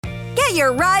Get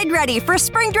your ride ready for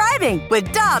spring driving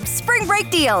with Dobbs Spring Break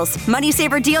Deals. Money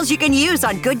saver deals you can use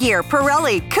on Goodyear,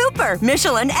 Pirelli, Cooper,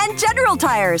 Michelin, and General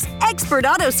Tires. Expert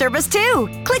auto service, too.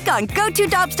 Click on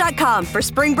GoToDobbs.com for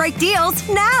spring break deals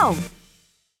now.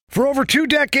 For over 2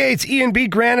 decades, E&B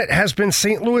Granite has been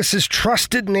St. Louis's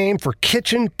trusted name for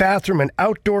kitchen, bathroom, and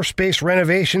outdoor space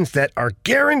renovations that are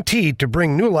guaranteed to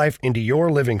bring new life into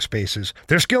your living spaces.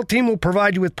 Their skilled team will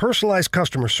provide you with personalized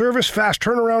customer service, fast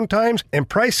turnaround times, and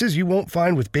prices you won't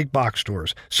find with big box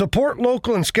stores. Support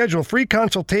local and schedule free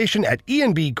consultation at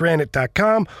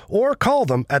enbgranite.com or call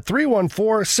them at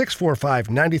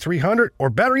 314-645-9300, or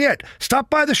better yet, stop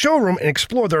by the showroom and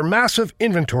explore their massive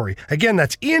inventory. Again,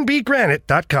 that's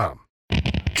enbgranite.com.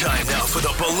 Time now for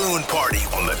the balloon party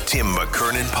on the Tim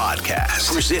McKernan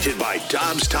podcast. Presented by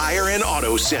Dobbs Tire and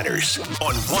Auto Centers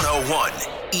on 101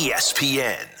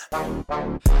 ESPN.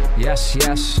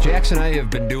 Yes. Jackson and I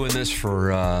have been doing this for,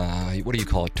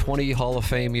 20 Hall of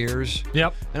Fame years?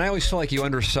 Yep. And I always feel like you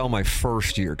undersell my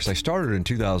first year because I started in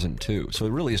 2002. So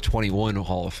it really is 21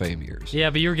 Hall of Fame years.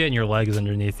 Yeah, but you're getting your legs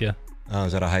underneath you. Oh,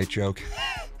 is that a height joke?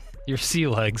 Your sea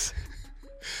legs.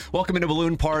 Welcome into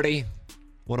Balloon Party.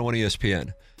 101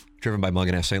 ESPN, driven by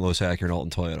Mungan St. Louis Acura and Alton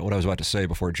Toyota. What I was about to say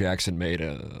before Jackson made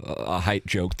a height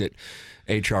joke that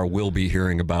HR will be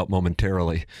hearing about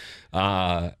momentarily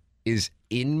is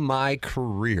in my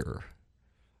career.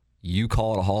 You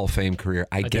call it a Hall of Fame career.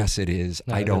 I guess it is.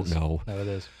 No, I don't know. No, it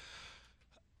is.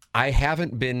 I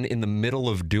haven't been in the middle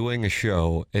of doing a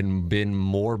show and been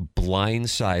more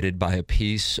blindsided by a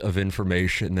piece of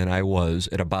information than I was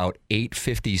at about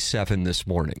 8:57 this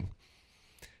morning.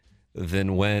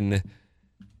 Than when,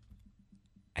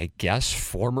 I guess,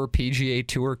 former PGA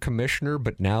Tour commissioner,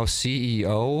 but now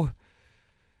CEO,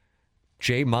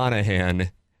 Jay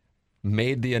Monahan,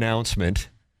 made the announcement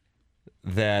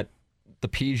that the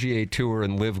PGA Tour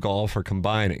and Live Golf are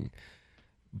combining.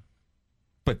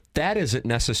 But that isn't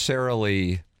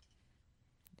necessarily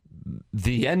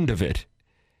the end of it.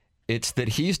 It's that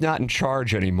he's not in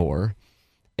charge anymore,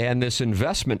 and this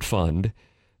investment fund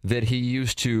that he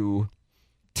used to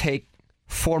take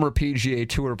former PGA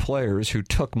Tour players who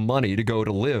took money to go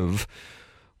to Live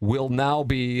will now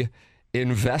be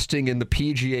investing in the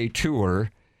PGA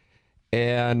Tour.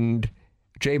 And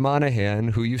Jay Monahan,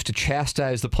 who used to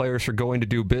chastise the players for going to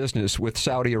do business with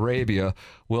Saudi Arabia,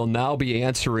 will now be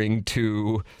answering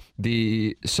to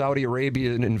the Saudi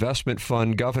Arabian investment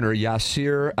fund governor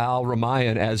Yasir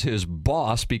Al-Rumayyan as his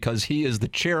boss because he is the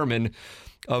chairman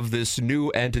of this new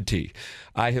entity.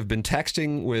 I have been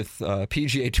texting with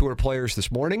PGA Tour players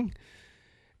this morning,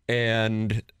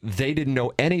 and they didn't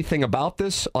know anything about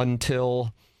this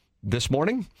until this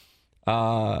morning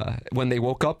when they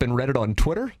woke up and read it on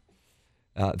Twitter.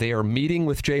 They are meeting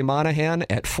with Jay Monahan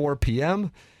at 4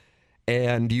 p.m.,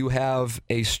 and you have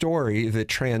a story that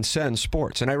transcends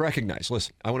sports. And I recognize,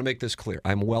 listen, I want to make this clear.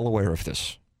 I'm well aware of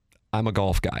this. I'm a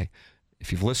golf guy.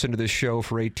 If you've listened to this show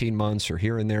for 18 months or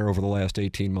here and there over the last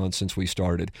 18 months since we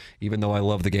started, even though I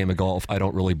love the game of golf, I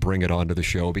don't really bring it onto the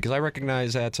show because I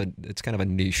recognize it's kind of a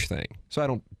niche thing. So I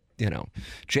don't,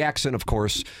 Jackson, of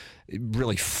course,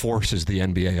 really forces the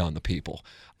NBA on the people.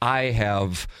 I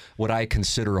have what I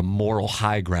consider a moral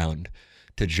high ground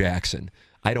to Jackson.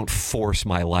 I don't force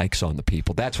my likes on the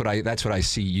people. That's what I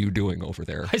see you doing over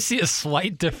there. I see a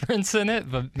slight difference in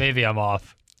it, but maybe I'm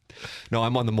off. No,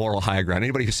 I'm on the moral high ground.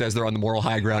 Anybody who says they're on the moral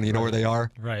high ground, you know where they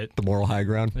are? Right. The moral high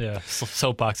ground? Yeah.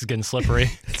 Soapbox is getting slippery.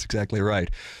 That's exactly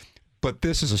right. But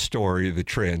this is a story that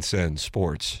transcends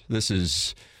sports. This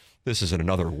is in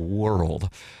another world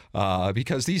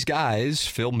because these guys,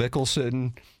 Phil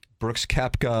Mickelson, Brooks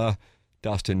Koepka,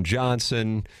 Dustin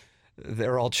Johnson,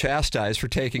 they're all chastised for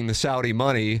taking the Saudi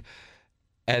money,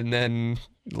 and then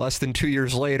less than 2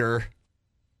 years later,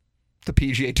 the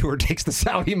PGA Tour takes the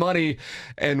Saudi money,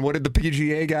 and what did the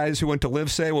PGA guys who went to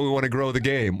Live say? Well, we want to grow the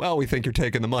game. Well, we think you're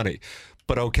taking the money,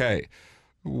 but okay.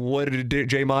 What did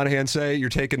Jay Monahan say? You're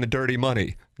taking the dirty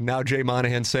money. Now Jay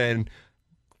Monahan saying,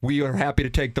 we are happy to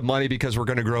take the money because we're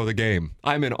going to grow the game.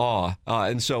 I'm in awe.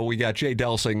 And so we got Jay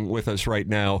Delsing with us right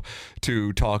now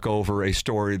to talk over a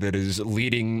story that is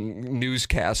leading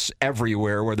newscasts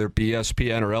everywhere, whether it be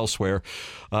ESPN or elsewhere.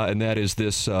 And that is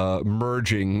this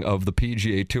merging of the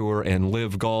PGA Tour and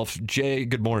Live Golf. Jay,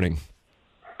 good morning.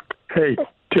 Hey,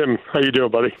 Tim. How you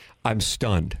doing, buddy? I'm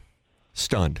stunned.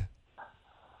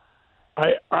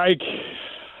 I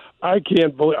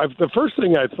can't believe. The first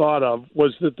thing I thought of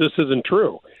was that this isn't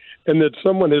true, and that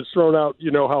someone has thrown out.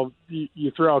 You know how you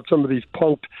throw out some of these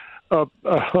punked up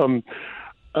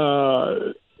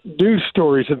news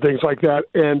stories and things like that.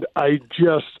 And I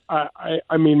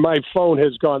mean, my phone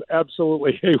has gone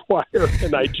absolutely haywire,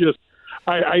 and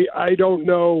I don't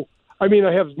know. I mean,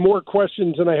 I have more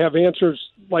questions than I have answers,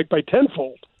 like by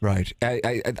tenfold. Right.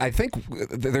 I think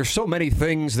there's so many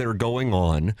things that are going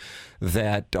on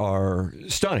that are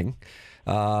stunning.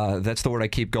 That's the word I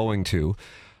keep going to.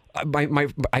 So I'm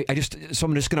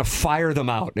just going to fire them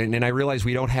out. And I realize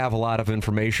we don't have a lot of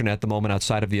information at the moment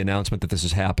outside of the announcement that this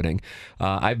is happening.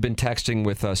 I've been texting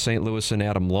with St. Louis and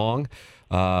Adam Long,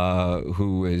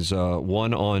 who is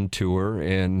one on tour,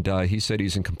 and he said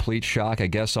he's in complete shock. I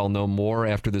guess I'll know more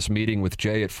after this meeting with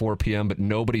Jay at 4 p.m., but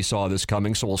nobody saw this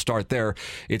coming, so we'll start there.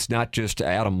 It's not just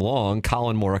Adam Long.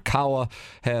 Colin Morikawa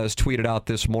has tweeted out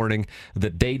this morning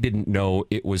that they didn't know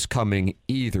it was coming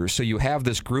either. So you have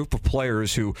this group of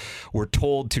players who were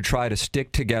told to try to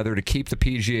stick together to keep the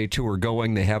PGA Tour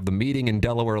going. They have the meeting in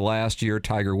Delaware last year.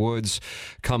 Tiger Woods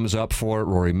comes up for it.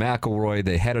 Rory McIlroy.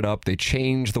 They head it up. They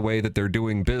change the way that they're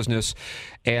doing business.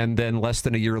 And then less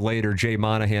than a year later, Jay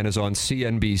Monahan is on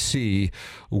CNBC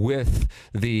with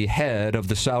the head of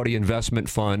the Saudi investment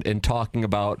fund and talking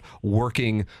about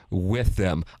working with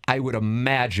them. I would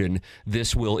imagine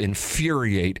this will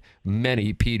infuriate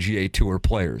many PGA Tour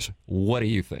players. What do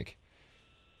you think?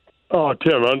 Oh,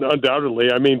 Tim,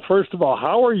 undoubtedly. I mean, first of all,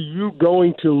 how are you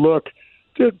going to look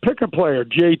to pick a player,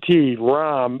 JT,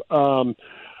 Rahm,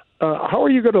 how are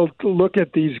you going to look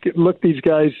these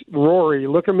guys, Rory,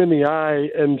 look them in the eye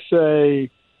and say,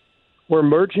 we're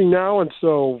merging now, and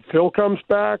so Phil comes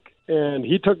back and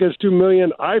he took his $2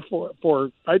 million. I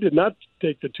did not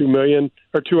take the $2 million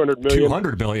or $200 million.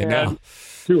 $200 million now.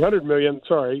 $200 million.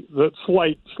 Sorry, the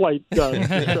slight.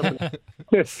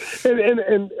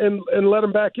 and let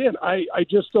him back in. I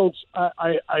just don't.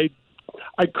 I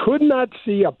could not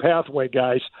see a pathway,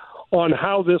 guys, on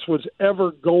how this was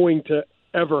ever going to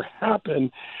ever happen,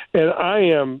 and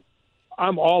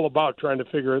I'm all about trying to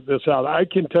figure this out. I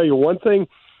can tell you one thing,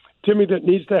 Timmy, that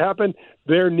needs to happen.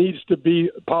 There needs to be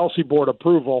policy board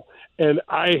approval, and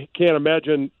I can't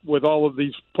imagine with all of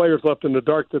these players left in the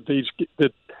dark that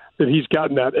he's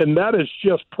gotten that, and that is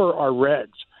just per our regs.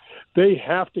 They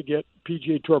have to get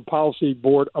PGA Tour policy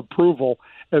board approval,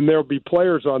 and there'll be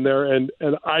players on there, and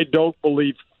I don't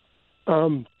believe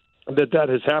that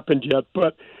has happened yet,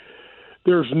 but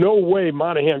there's no way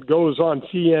Monahan goes on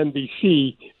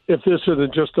CNBC if this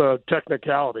isn't just a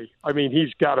technicality. I mean,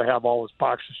 he's got to have all his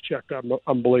boxes checked,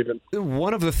 I'm believing.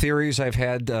 One of the theories I've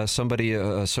had somebody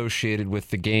associated with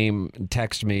the game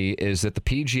text me is that the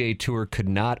PGA Tour could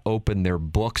not open their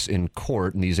books in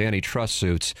court in these antitrust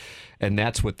suits, and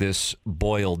that's what this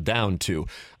boiled down to.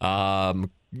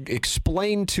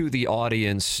 Explain to the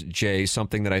audience, Jay,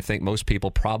 something that I think most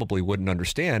people probably wouldn't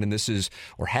understand, and this is,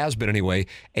 or has been anyway,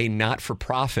 a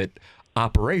not-for-profit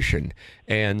operation.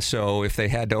 And so if they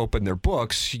had to open their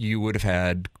books, you would have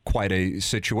had quite a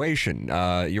situation.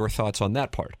 Your thoughts on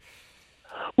that part?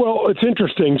 Well, it's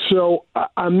interesting. So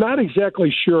I'm not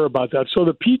exactly sure about that. So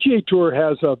the PGA Tour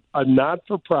has a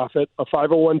not-for-profit, a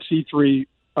 501c3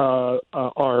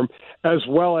 arm, as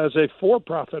well as a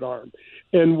for-profit arm.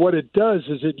 And what it does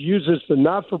is it uses the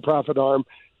not-for-profit arm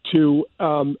to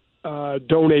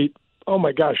donate, oh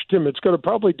my gosh, Tim, it's going to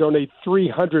probably donate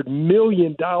 $300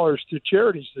 million to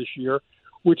charities this year,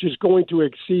 which is going to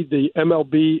exceed the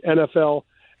MLB, NFL,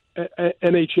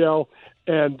 NHL,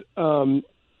 and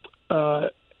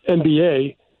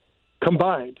NBA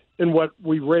combined in what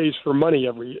we raise for money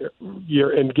every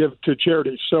year and give to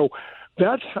charities. So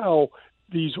that's how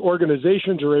these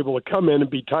organizations are able to come in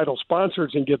and be title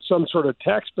sponsors and get some sort of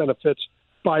tax benefits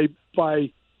by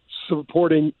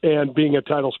supporting and being a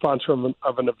title sponsor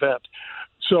of an event.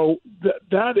 So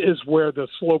that is where the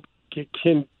slope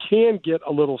can get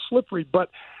a little slippery. But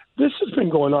this has been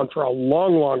going on for a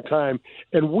long, long time,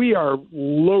 and we are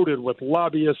loaded with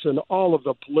lobbyists and all of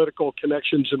the political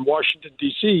connections in Washington,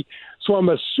 D.C., so I'm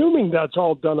assuming that's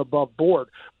all done above board.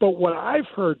 But what I've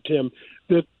heard, Tim,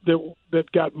 that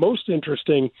got most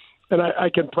interesting, and I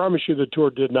can promise you the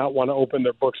tour did not want to open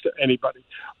their books to anybody,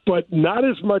 but not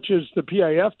as much as the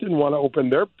PIF didn't want to open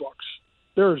their books.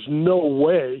 There's no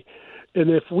way. And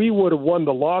if we would have won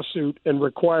the lawsuit and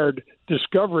required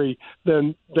discovery,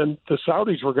 then the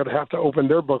Saudis were going to have to open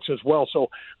their books as well. So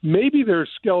maybe there's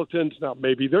skeletons, not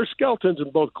maybe, there's skeletons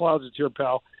in both closets here,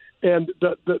 pal. And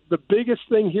the biggest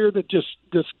thing here that just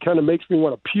kind of makes me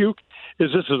want to puke is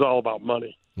this is all about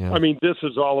money. Yeah. I mean, this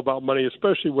is all about money,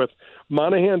 especially with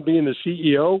Monahan being the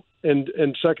CEO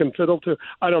and second fiddle to.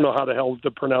 I don't know how the hell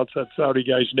to pronounce that Saudi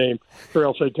guy's name, or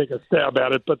else I'd take a stab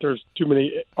at it. But there's too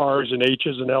many R's and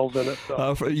H's and L's in it.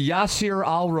 So. Yasir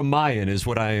Al-Rumayyan is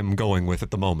what I am going with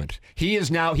at the moment. He is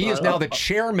now the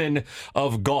chairman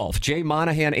of golf. Jay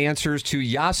Monahan answers to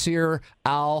Yasir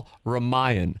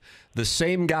Al-Rumayyan, the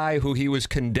same guy who he was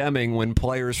condemning when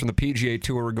players from the PGA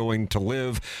Tour were going to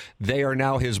live. They are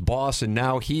now his boss, and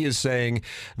now he is saying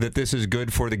that this is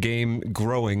good for the game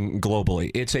growing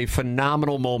globally. It's a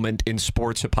phenomenal moment in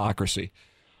sports hypocrisy.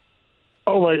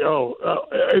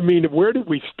 I mean, where did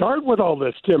we start with all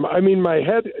this, Tim? I mean, my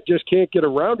head just can't get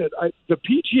around it. The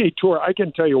PGA Tour, I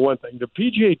can tell you one thing. The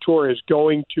PGA Tour is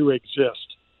going to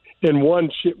exist in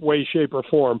one way, shape, or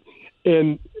form,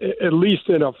 and at least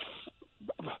in a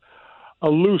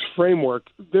loose framework.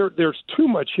 There's too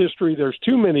much history. There's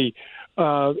too many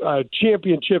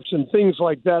championships and things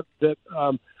like that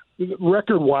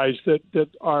record-wise that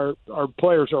our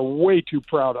players are way too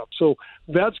proud of. So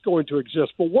that's going to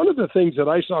exist. But one of the things that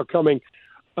I saw coming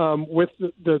with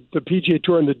the PGA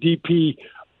Tour and the DP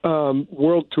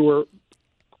World Tour,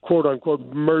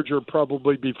 quote-unquote, merger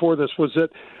probably before this, was that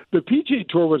the PGA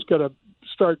Tour was going to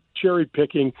start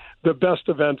cherry-picking the best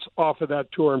events off of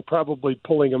that tour and probably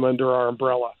pulling them under our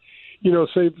umbrella. You know,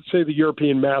 say the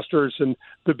European Masters and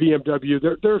the BMW.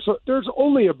 There's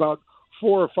only about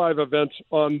 4 or 5 events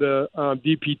on the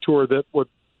DP Tour that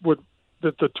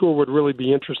that the tour would really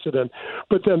be interested in.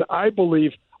 But then I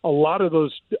believe a lot of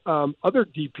those other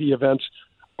DP events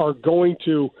are going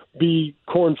to be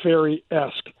Korn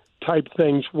Ferry-esque type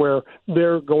things where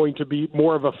they're going to be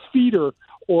more of a feeder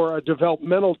or a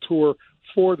developmental tour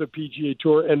for the PGA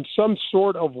Tour and some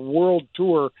sort of world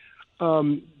tour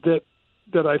that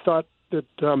I thought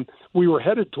that we were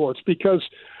headed towards, because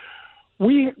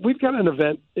we've got an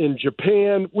event in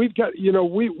Japan. We've got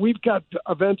we've got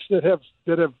events that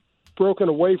have broken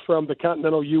away from the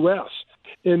continental U.S.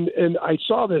 and I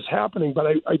saw this happening, but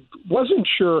I wasn't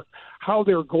sure how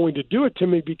they were going to do it to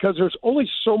me, because there's only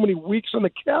so many weeks on the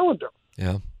calendar.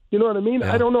 Yeah. You know what I mean?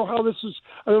 Yeah. I don't know how this is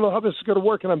going to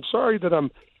work, and I'm sorry that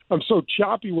I'm so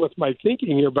choppy with my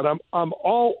thinking here, but I'm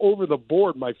all over the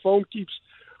board. My phone keeps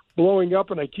blowing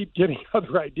up, and I keep getting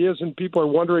other ideas, and people are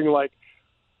wondering, like,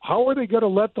 how are they going to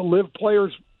let the live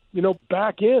players,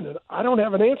 back in? And I don't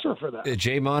have an answer for that.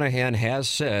 Jay Monahan has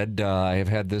said, I have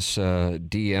had this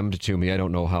DM'd to me, I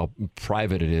don't know how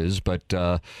private it is, but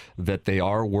that they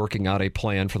are working out a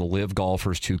plan for the live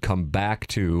golfers to come back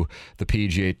to the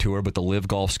PGA Tour, but the live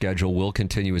golf schedule will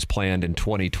continue as planned in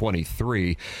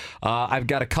 2023. I've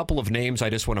got a couple of names I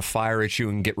just want to fire at you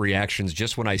and get reactions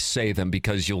just when I say them,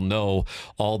 because you'll know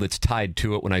all that's tied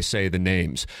to it when I say the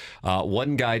names.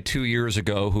 One guy 2 years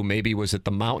ago who maybe was at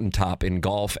the mountaintop in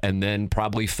golf and then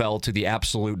probably fell to the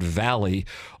absolute valley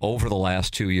over the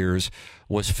last 2 years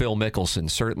was Phil Mickelson.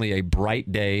 Certainly a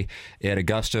bright day at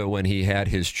Augusta when he had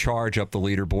his charge up the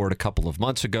leaderboard a couple of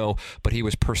months ago, but he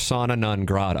was persona non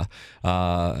grata.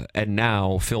 And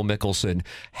now Phil Mickelson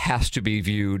has to be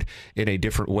viewed in a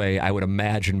different way, I would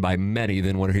imagine, by many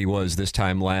than what he was this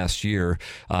time last year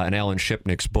in Alan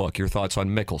Shipnick's book. Your thoughts on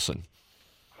Mickelson?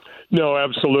 No,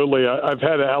 absolutely. I've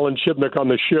had Alan Shipnick on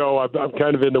the show. I'm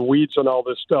kind of in the weeds on all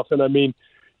this stuff. And I mean,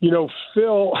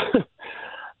 Phil,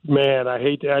 man, I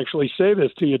hate to actually say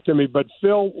this to you, Timmy, but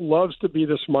Phil loves to be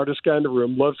the smartest guy in the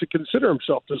room, loves to consider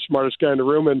himself the smartest guy in the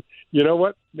room. And you know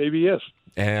what? Maybe he is.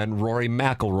 And Rory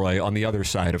McIlroy on the other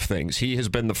side of things. He has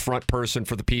been the front person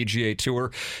for the PGA Tour,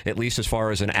 at least as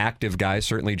far as an active guy.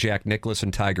 Certainly Jack Nicklaus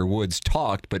and Tiger Woods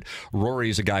talked, but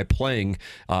Rory's a guy playing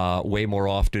way more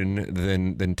often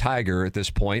than Tiger at this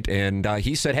point. And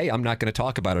he said, hey, I'm not going to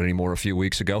talk about it anymore a few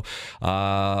weeks ago.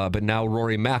 But now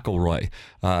Rory McIlroy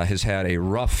has had a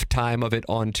rough time of it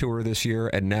on tour this year,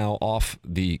 and now off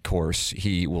the course,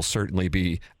 he will certainly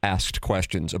be asked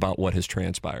questions about what has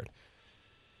transpired.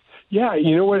 Yeah,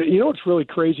 you know what? It's really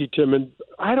crazy, Tim, and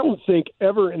I don't think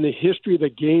ever in the history of the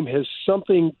game has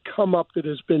something come up that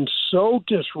has been so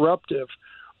disruptive,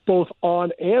 both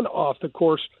on and off the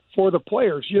course, for the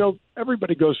players.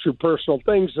 Everybody goes through personal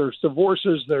things. There's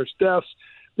divorces, there's deaths,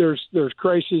 there's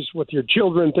crises with your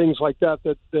children, things like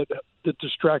that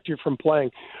distract you from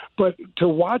playing. But to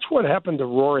watch what happened to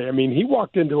Rory, I mean, he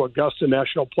walked into Augusta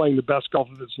National playing the best golf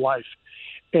of his life,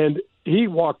 and he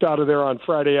walked out of there on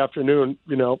Friday afternoon,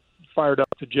 fired up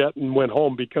the jet and went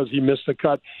home because he missed the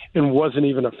cut and wasn't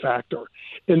even a factor.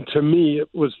 And to me, it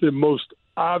was the most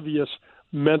obvious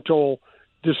mental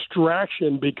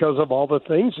distraction because of all the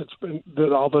things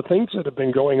that have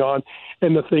been going on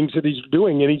and the things that he's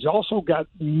doing. And he's also got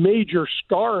major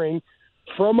scarring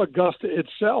from Augusta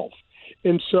itself.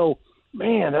 And so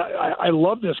man, I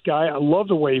love this guy. I love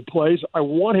the way he plays. I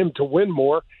want him to win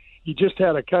more. He just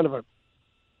had a kind of a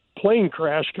plane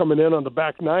crash coming in on the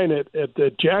back nine at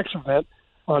the Jack's event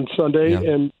on Sunday,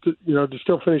 and to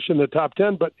still finish in the top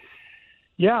 10. But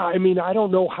yeah, I mean, I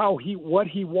don't know what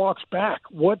he walks back.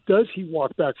 What does he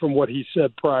walk back from what he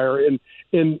said prior? And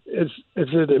is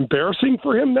it embarrassing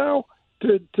for him now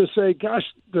to say, gosh,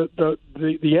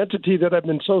 the entity that I've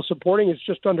been so supporting has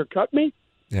just undercut me?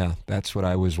 Yeah, that's what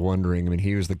I was wondering. I mean,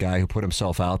 he was the guy who put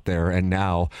himself out there, and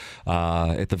now,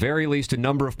 at the very least, a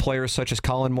number of players such as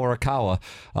Colin Morikawa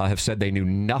have said they knew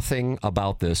nothing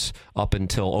about this up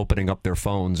until opening up their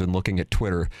phones and looking at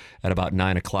Twitter at about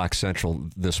 9 o'clock Central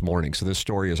this morning. So this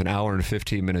story is an hour and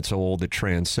 15 minutes old. It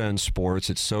transcends sports.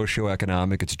 It's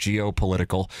socioeconomic. It's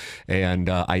geopolitical, and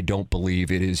I don't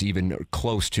believe it is even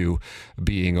close to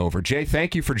being over. Jay,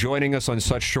 thank you for joining us on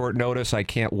such short notice. I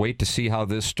can't wait to see how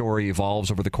this story evolves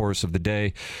over the course of the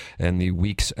day and the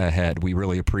weeks ahead. We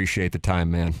really appreciate the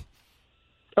time, man.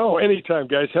 Oh, anytime,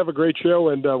 guys. Have a great show,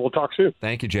 and we'll talk soon.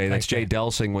 Thank you, Jay. That's Jay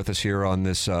Delsing with us here on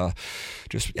this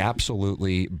just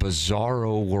absolutely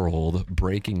bizarro world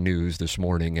breaking news this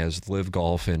morning as Live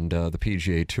Golf and the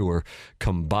PGA Tour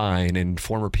combine. And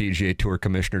former PGA Tour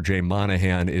Commissioner Jay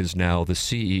Monahan is now the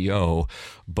CEO,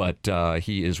 but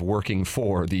he is working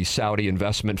for the Saudi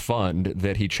investment fund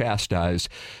that he chastised,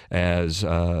 as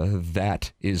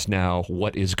that is now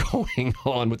what is going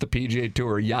on with the PGA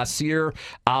Tour. Yasir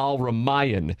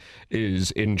Al-Rumayyan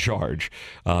is in charge.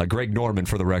 Greg Norman,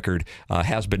 for the record,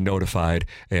 has been notified,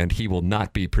 and he will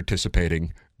not be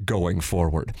participating going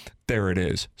forward. There it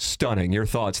is. Stunning. Your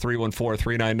thoughts,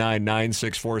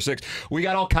 314-399-9646. We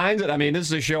got all kinds of, this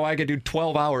is a show I could do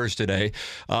 12 hours today.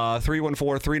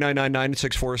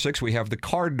 314-399-9646. We have the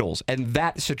Cardinals and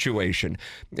that situation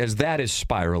as that is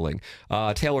spiraling.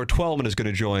 Taylor Twellman is going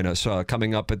to join us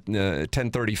coming up at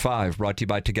 10:35, brought to you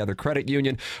by Together Credit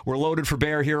Union. We're loaded for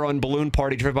bear here on Balloon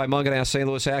Party, driven by Munganess, St.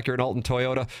 Louis Acura, and Alton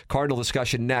Toyota. Cardinal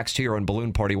discussion next here on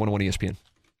Balloon Party, 101 ESPN.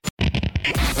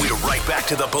 We're right back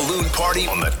to the Balloon Party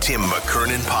on the Tim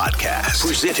McKernan Podcast.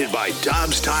 Presented by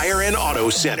Dobbs Tire and Auto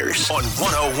Centers on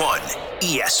 101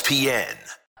 ESPN.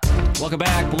 Welcome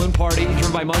back. Balloon Party,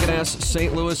 driven by Munganess,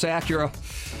 St. Louis Acura,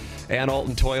 and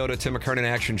Alton Toyota. Tim McKernan,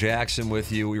 Action Jackson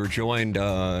with you. We were joined,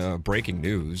 breaking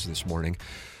news this morning,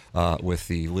 with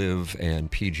the Live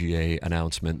and PGA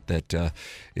announcement that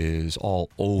is all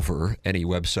over any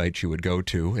website you would go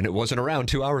to. And it wasn't around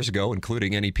 2 hours ago,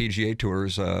 including any PGA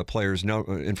Tours players'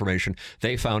 information.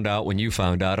 They found out when you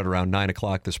found out at around 9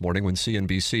 o'clock this morning when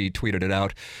CNBC tweeted it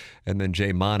out. And then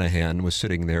Jay Monahan was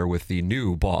sitting there with the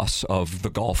new boss of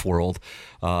the golf world,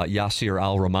 Yasir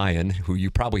Al-Rumayyan, who you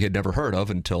probably had never heard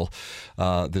of until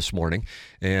this morning.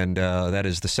 And that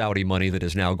is the Saudi money that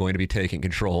is now going to be taking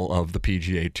control of the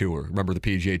PGA Tour. Remember the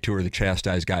PGA Tour that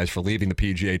chastised guys for leaving the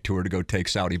PGA Tour to go take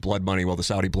Saudi blood money? Well, the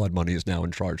Saudi blood money is now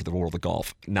in charge of the world of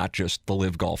golf, not just the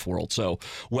Live Golf world. So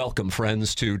welcome,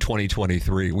 friends, to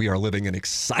 2023. We are living in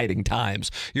exciting times.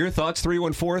 Your thoughts,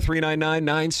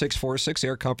 314-399-9646,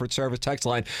 Air Comfort Service text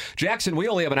line. Jackson, we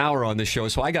only have an hour on this show,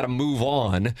 so I got to move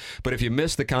on. But if you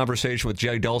missed the conversation with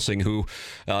Jay Delsing, who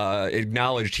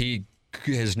acknowledged he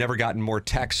has never gotten more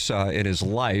texts in his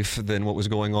life than what was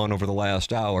going on over the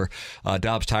last hour,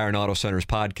 Dobbs Tire and Auto Centers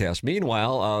podcast.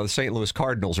 Meanwhile, the St. Louis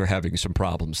Cardinals are having some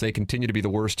problems. They continue to be the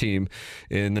worst team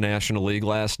in the National League.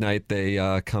 Last night,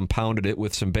 they compounded it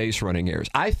with some base running errors.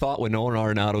 I thought when Nolan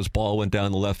Arenado's ball went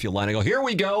down the left field line, I go, here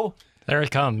we go. There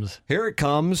it comes. Here it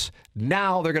comes.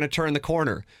 Now they're going to turn the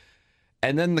corner.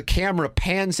 And then the camera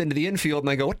pans into the infield, and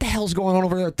I go, what the hell's going on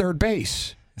over there at third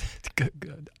base?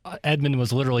 Edmund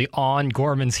was literally on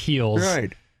Gorman's heels.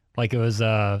 Right. Like it was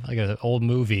like an old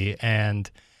movie. And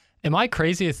am I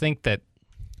crazy to think that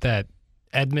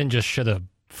Edmund just should have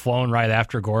flown right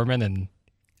after Gorman and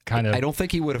kind of... I don't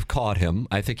think he would have caught him.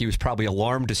 I think he was probably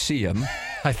alarmed to see him.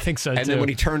 I think so, and too. then when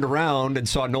he turned around and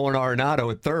saw Nolan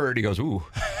Arenado at third, he goes, ooh,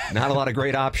 not a lot of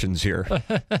great options here.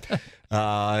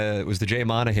 It was the Jay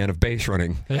Monahan of base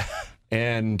running. Yeah.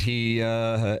 And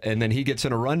then he gets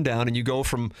in a rundown, and you go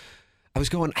from... I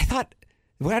thought,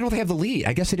 why don't they have the lead?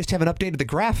 I guess they just haven't updated the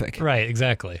graphic. Right,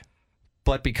 exactly.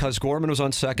 But because Gorman was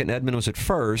on second, Edmund was at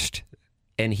first,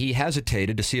 and he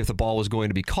hesitated to see if the ball was going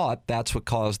to be caught, that's what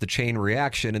caused the chain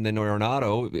reaction. And then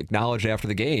Arenado acknowledged after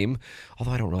the game,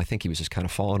 although I don't know, I think he was just kind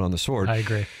of falling on the sword. I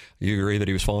agree. You agree that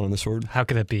he was falling on the sword? How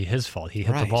could it be his fault? He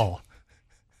hit the ball.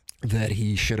 That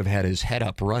he should have had his head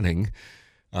up running,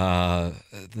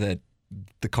 that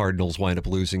the Cardinals wind up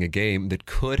losing a game that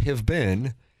could have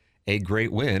been a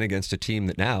great win against a team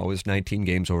that now is 19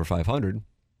 games over 500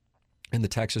 in the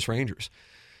Texas Rangers.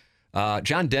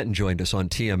 John Denton joined us on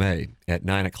TMA at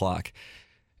 9 o'clock,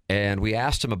 and we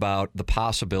asked him about the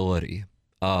possibility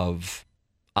of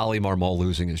Ali Marmol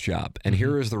losing his job. And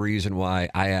here is the reason why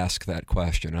I ask that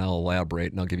question. I'll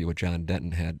elaborate, and I'll give you what John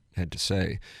Denton had to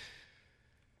say.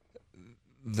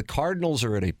 The Cardinals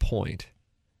are at a point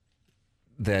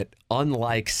that,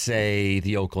 unlike, say,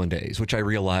 the Oakland A's, which I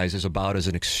realize is about as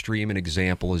an extreme an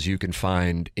example as you can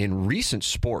find in recent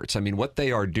sports. I mean, what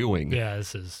they are doing. Yeah,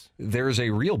 there's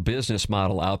a real business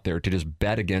model out there to just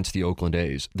bet against the Oakland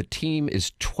A's. The team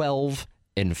is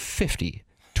 12-50.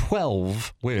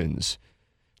 12 wins.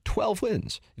 12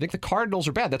 wins. You think the Cardinals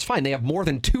are bad? That's fine. They have more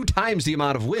than 2 times the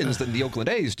amount of wins than the Oakland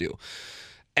A's do.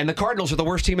 And the Cardinals are the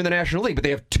worst team in the National League, but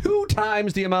they have 2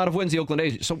 times the amount of wins the Oakland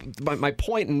A's. So my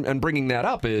point in bringing that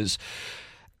up is,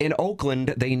 in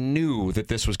Oakland, they knew that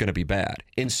this was going to be bad.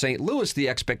 In St. Louis, the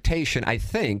expectation, I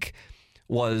think,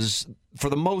 was, for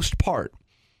the most part,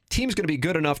 team's going to be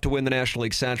good enough to win the National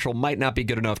League Central, might not be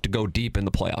good enough to go deep in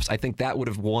the playoffs. I think that would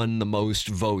have won the most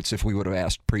votes if we would have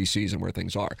asked preseason where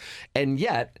things are. And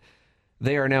yet,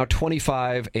 they are now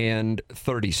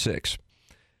 25-36.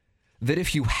 That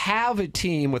if you have a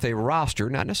team with a roster,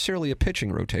 not necessarily a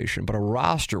pitching rotation, but a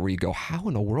roster where you go, how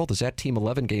in the world is that team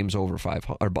 11 games over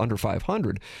 500 or under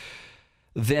 500?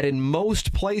 That in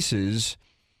most places,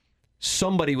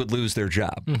 somebody would lose their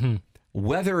job. Mm-hmm.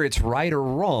 Whether it's right or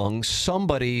wrong,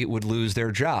 somebody would lose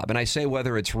their job. And I say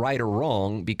whether it's right or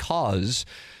wrong because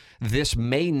this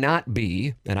may not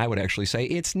be, and I would actually say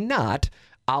it's not,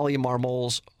 Ali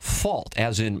Marmol's fault,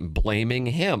 as in blaming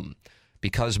him.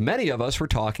 Because many of us were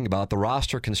talking about the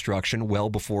roster construction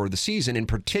well before the season, in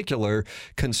particular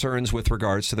concerns with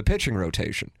regards to the pitching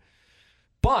rotation.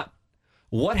 But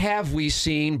what have we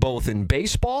seen both in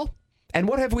baseball and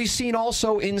what have we seen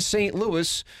also in St.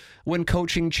 Louis when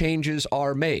coaching changes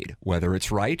are made, whether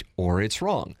it's right or it's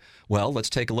wrong? Well, let's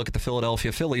take a look at the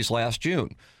Philadelphia Phillies last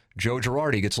June. Joe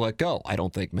Girardi gets let go. I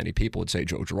don't think many people would say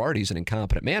Joe Girardi's an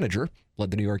incompetent manager, led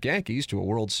the New York Yankees to a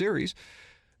World Series.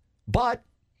 But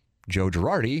Joe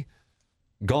Girardi,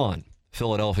 gone.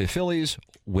 Philadelphia Phillies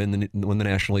win the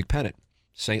National League pennant.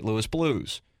 St. Louis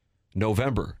Blues,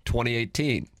 November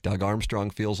 2018. Doug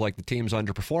Armstrong feels like the team's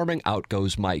underperforming. Out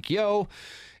goes Mike Yeo.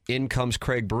 In comes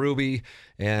Craig Berube.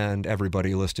 And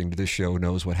everybody listening to this show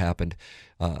knows what happened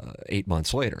 8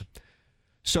 months later.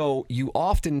 So you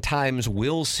oftentimes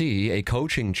will see a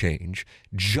coaching change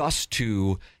just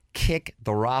to kick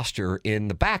the roster in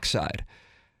the backside.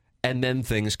 And then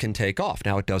things can take off.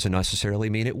 Now, it doesn't necessarily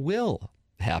mean it will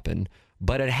happen,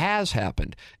 but it has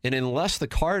happened. And unless the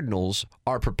Cardinals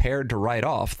are prepared to write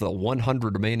off the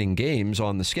 100 remaining games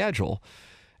on the schedule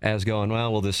as going,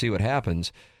 well, we'll just see what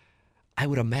happens, I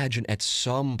would imagine at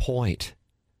some point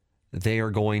they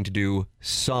are going to do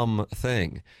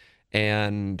something.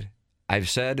 And I've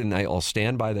said, and I'll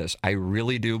stand by this, I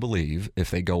really do believe if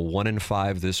they go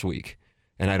 1-5 this week,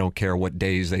 and I don't care what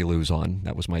days they lose on.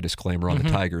 That was my disclaimer on the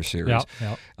Tigers series.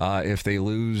 Yep. If they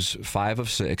lose 5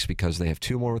 of 6 because they have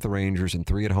 2 more with the Rangers and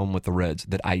 3 at home with the Reds,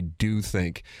 that I do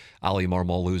think Ali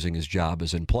Marmol losing his job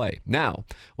is in play. Now,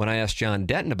 when I asked John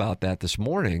Denton about that this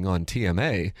morning on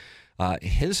TMA,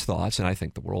 his thoughts, and I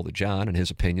think the world of John and his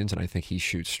opinions, and I think he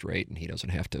shoots straight and he doesn't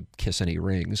have to kiss any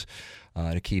rings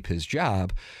to keep his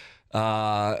job.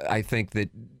 I think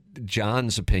that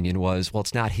John's opinion was, well,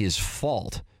 it's not his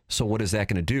fault. So what is that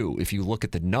going to do? If you look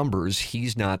at the numbers,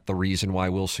 he's not the reason why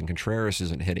Wilson Contreras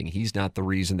isn't hitting. He's not the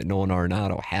reason that Nolan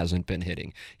Arenado hasn't been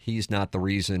hitting. He's not the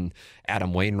reason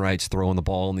Adam Wainwright's throwing the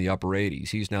ball in the upper 80s.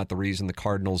 He's not the reason the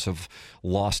Cardinals have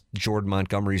lost Jordan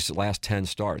Montgomery's last 10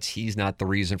 starts. He's not the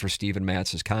reason for Steven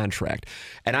Matz's contract.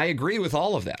 And I agree with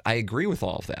all of that.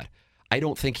 I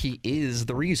don't think he is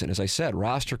the reason. As I said,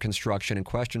 roster construction and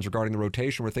questions regarding the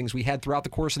rotation were things we had throughout the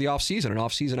course of the offseason. And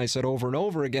offseason, I said over and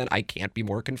over again, I can't be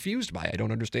more confused by it. I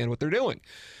don't understand what they're doing.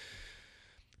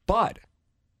 But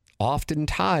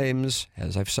oftentimes,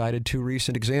 as I've cited 2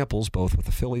 recent examples, both with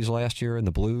the Phillies last year and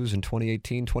the Blues in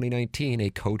 2018, 2019, a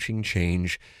coaching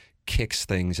change kicks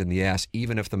things in the ass,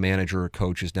 even if the manager or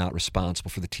coach is not responsible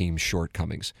for the team's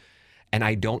shortcomings. And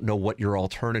I don't know what your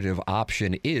alternative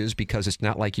option is, because it's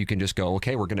not like you can just go,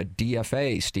 okay, we're going to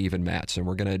DFA Steven Matz and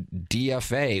we're going to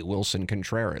DFA Wilson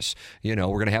Contreras. We're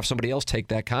going to have somebody else take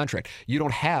that contract. You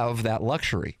don't have that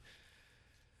luxury.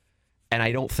 And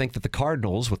I don't think that the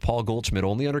Cardinals, with Paul Goldschmidt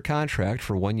only under contract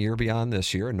for 1 year beyond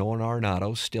this year, and Nolan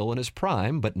Arenado still in his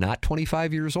prime, but not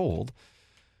 25 years old,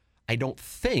 I don't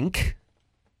think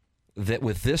that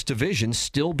with this division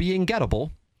still being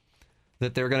gettable,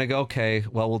 that they're going to go, okay,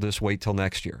 well, we'll just wait till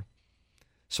next year.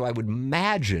 So I would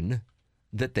imagine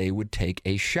that they would take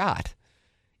a shot,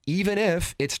 even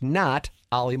if it's not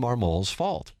Ali Marmol's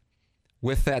fault.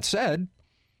 With that said,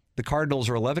 the Cardinals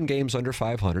are 11 games under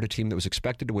 500, a team that was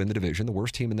expected to win the division, the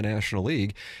worst team in the National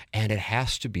League, and it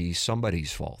has to be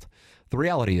somebody's fault. The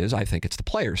reality is, I think it's the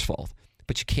players' fault,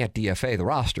 but you can't DFA the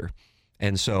roster.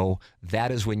 And so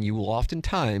that is when you will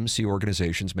oftentimes see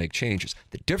organizations make changes.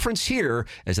 The difference here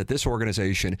is that this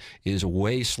organization is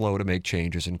way slow to make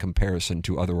changes in comparison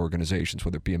to other organizations,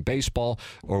 whether it be in baseball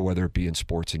or whether it be in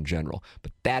sports in general.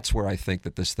 But that's where I think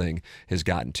that this thing has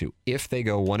gotten to. If they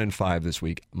go 1-5 this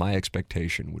week, my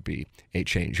expectation would be a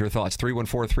change. Your thoughts,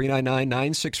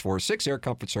 314-399-9646, Air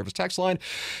Comfort Service text line.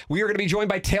 We are going to be joined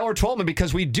by Taylor Twellman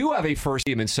because we do have a first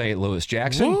team in St. Louis.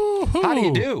 Jackson, Woo-hoo. How do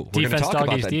you do? We're going to talk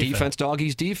about that. Defense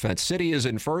Doggies defense. City is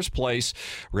in first place.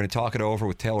 We're going to talk it over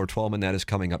with Taylor Twellman. That is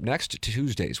coming up next.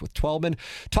 Tuesdays with Twellman.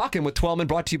 Talking with Twellman,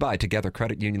 brought to you by Together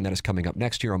Credit Union. That is coming up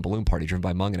next year on Balloon Party, driven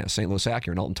by McKernan, St. Louis Acura,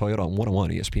 and Alton Toyota on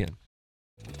 101 ESPN.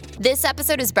 This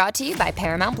episode is brought to you by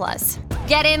Paramount Plus.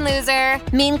 Get in, loser!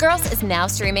 Mean Girls is now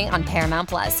streaming on Paramount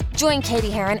Plus. Join Katie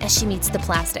Heron as she meets the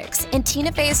plastics in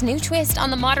Tina Fey's new twist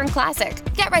on the modern classic.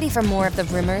 Get ready for more of the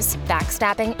rumors,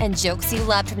 backstabbing, and jokes you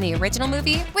loved from the original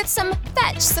movie with some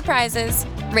fetch surprises.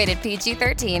 Rated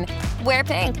PG-13. Wear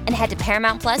pink and head to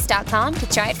ParamountPlus.com to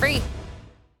try it free.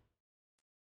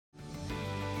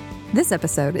 This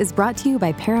episode is brought to you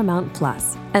by Paramount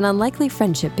Plus. An unlikely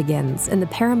friendship begins in the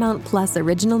Paramount Plus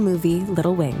original movie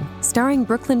Little Wing, starring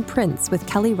Brooklyn Prince with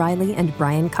Kelly Riley and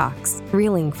Brian Cox.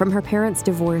 Reeling from her parents'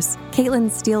 divorce,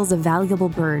 Caitlin steals a valuable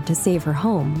bird to save her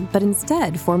home, but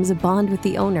instead forms a bond with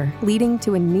the owner, leading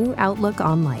to a new outlook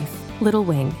on life. Little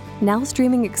Wing, now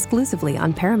streaming exclusively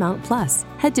on Paramount Plus.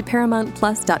 Head to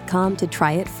ParamountPlus.com to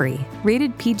try it free.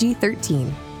 Rated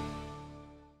PG-13.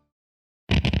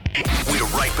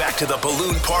 Right back to the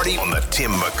Balloon Party on the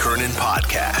Tim McKernan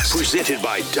Podcast. Presented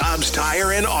by Dobbs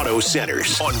Tire and Auto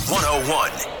Centers on 101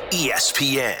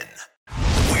 ESPN.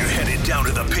 We're headed down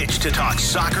to the pitch to talk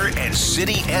soccer and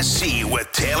City SC with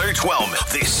Taylor Twellman.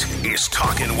 This is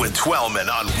Talking with Twellman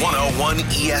on 101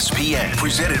 ESPN.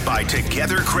 Presented by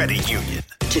Together Credit Union.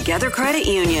 Together Credit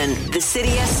Union. The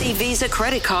City SC Visa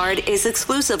credit card is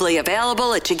exclusively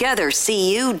available at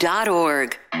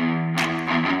togethercu.org.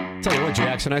 Tell you what,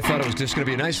 Jackson, I thought it was just going to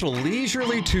be a nice little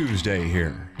leisurely Tuesday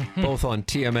here, both on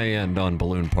TMA and on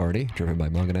Balloon Party, driven by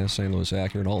McKernan, St. Louis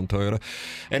Acura, and Alton Toyota,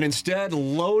 and instead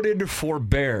loaded for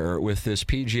bear with this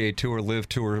PGA Tour Live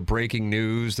Tour breaking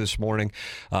news this morning,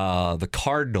 the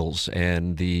Cardinals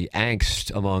and the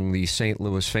angst among the St.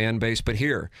 Louis fan base. But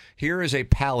here is a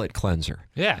palate cleanser,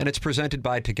 and it's presented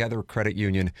by Together Credit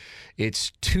Union.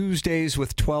 It's Tuesdays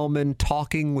with Twellman,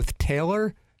 talking with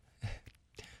Taylor.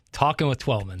 Talking with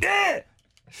Twellman. Yeah!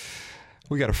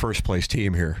 We got a first-place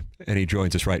team here, and he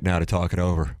joins us right now to talk it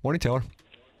over. Morning, Taylor.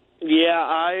 Yeah,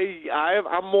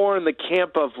 I'm more in the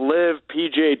camp of Live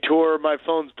PGA Tour. My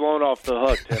phone's blown off the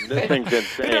hook, Tim. This thing's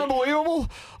insane. Unbelievable.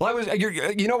 Well,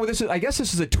 I guess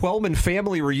this is a Twellman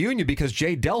family reunion because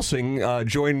Jay Delsing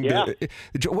joined. Yeah.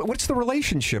 What's the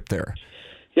relationship there?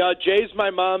 Yeah, Jay's my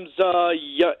mom's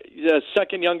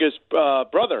second youngest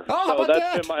brother. Oh, so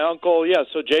that's been my uncle. Yeah,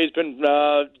 so Jay's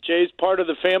part of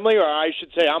the family, or I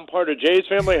should say I'm part of Jay's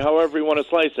family, however you want to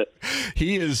slice it.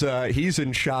 He's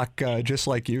in shock, just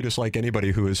like you, just like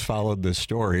anybody who has followed this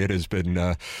story. It has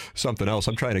been something else.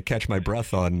 I'm trying to catch my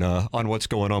breath on what's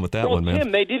going on with that one, man.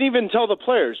 Tim, they didn't even tell the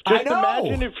players. Just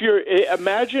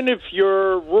imagine if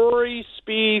you're Rory,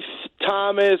 Spieth,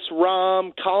 Thomas,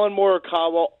 Rahm, Colin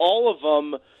Morikawa, all of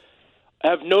them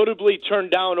have notably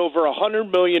turned down over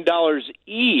 $100 million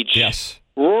each. Yes.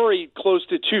 Rory close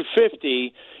to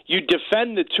 $250. You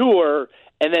defend the tour,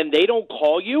 and then they don't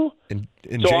call you? And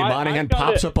Jay Monahan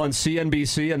pops up on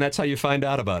CNBC, and that's how you find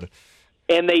out about it.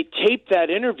 And they taped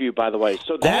that interview, by the way.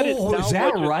 So that is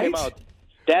that right?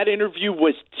 That interview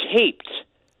was taped.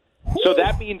 So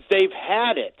that means they've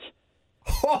had it.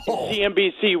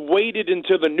 CNBC waited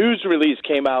until the news release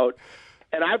came out,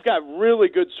 and I've got really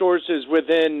good sources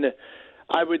within,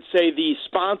 I would say, the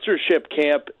sponsorship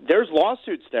camp. There's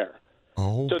lawsuits there.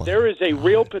 So there is a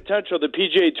real potential the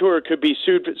PGA Tour could be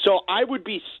sued. So I would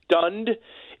be stunned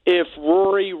if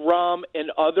Rory, Rahm,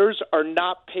 and others are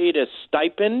not paid a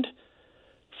stipend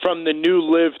from the new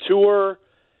Live Tour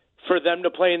for them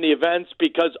to play in the events,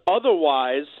 because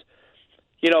otherwise,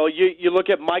 you look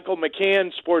at Michael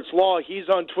McCann, Sports Law. He's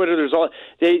on Twitter.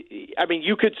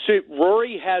 You could see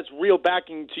Rory has real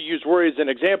backing. To use Rory as an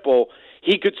example,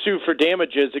 he could sue for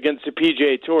damages against the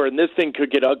PGA Tour, and this thing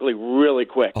could get ugly really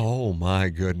quick. Oh, my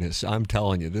goodness. I'm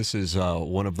telling you, this is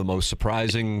one of the most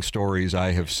surprising stories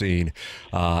I have seen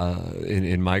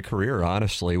in my career,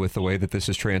 honestly, with the way that this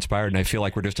has transpired. And I feel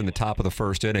like we're just in the top of the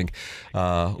first inning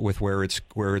with where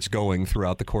it's going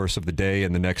throughout the course of the day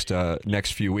and the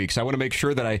next few weeks. I want to make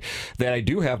sure that I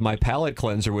do have my palate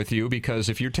cleanser with you, because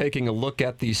if you're taking a look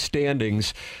at these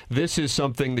standings, this is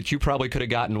something that you probably could have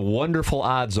gotten wonderful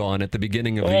odds on at the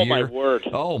beginning of the year. Oh, my word.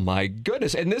 Oh, my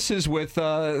goodness. And this is with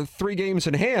 3 games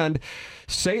in hand.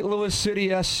 St. Louis City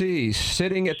SC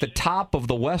sitting at the top of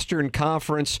the Western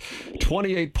Conference,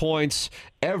 28 points.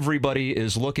 Everybody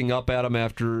is looking up at them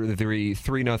after the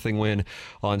 3-0 win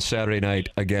on Saturday night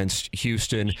against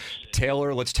Houston.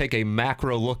 Taylor, let's take a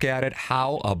macro look at it.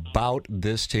 How about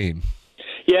this team?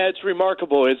 Yeah, it's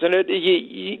remarkable, isn't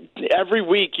it? Every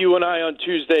week, you and I on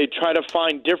Tuesday try to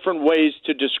find different ways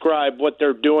to describe what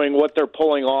they're doing, what they're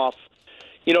pulling off.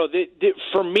 You know,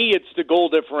 for me, it's the goal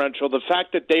differential. The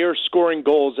fact that they are scoring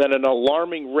goals at an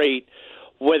alarming rate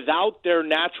without their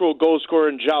natural goal scorer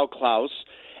in João Klaus.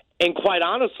 And quite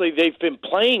honestly, they've been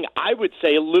playing, I would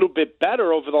say, a little bit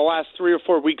better over the last 3 or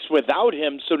 4 weeks without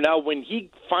him. So now when he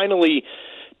finally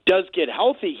does get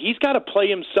healthy, he's got to play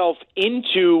himself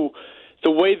into the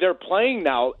way they're playing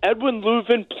now. Edwin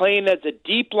Leuven playing as a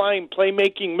deep-line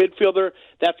playmaking midfielder,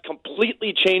 that's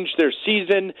completely changed their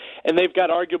season, and they've got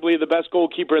arguably the best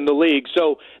goalkeeper in the league.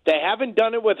 So they haven't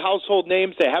done it with household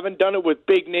names. They haven't done it with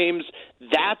big names.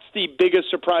 That's the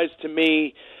biggest surprise to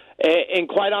me. And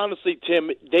quite honestly, Tim,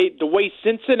 the way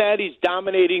Cincinnati's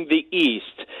dominating the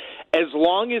East, as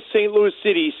long as St. Louis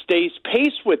City stays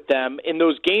pace with them in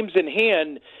those games in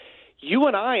hand, you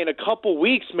and I in a couple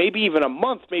weeks, maybe even a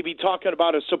month, may be talking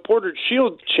about a supporter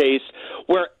shield chase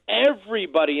where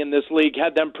everybody in this league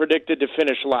had them predicted to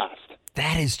finish last.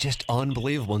 That is just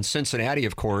unbelievable. And Cincinnati,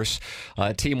 of course,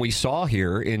 a team we saw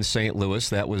here in St. Louis.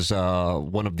 That was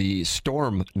one of the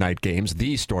Storm night games,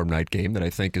 the Storm night game that I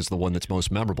think is the one that's most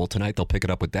memorable. Tonight they'll pick it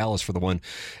up with Dallas for the one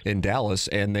in Dallas,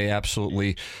 and they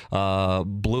absolutely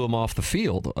blew them off the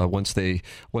field once they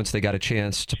got a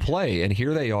chance to play. And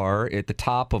here they are at the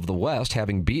top of the West,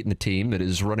 having beaten the team that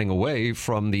is running away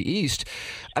from the East.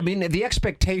 I mean, the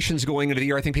expectations going into the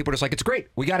year, I think people are just like, it's great.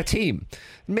 We got a team.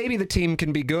 Maybe the team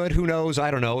can be good. Who knows?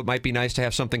 I don't know. It might be nice to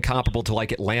have something comparable to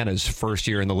like Atlanta's first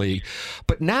year in the league.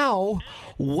 But now,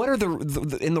 what are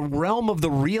the in the realm of the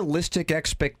realistic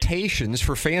expectations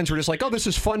for fans who are just like, oh, this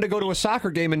is fun to go to a soccer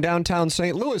game in downtown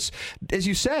St. Louis? As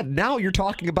you said, now you're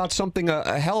talking about something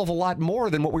a hell of a lot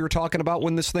more than what we were talking about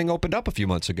when this thing opened up a few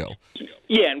months ago.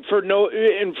 Yeah, and for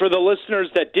the listeners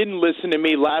that didn't listen to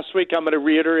me last week, I'm going to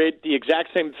reiterate the exact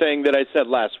same thing that I said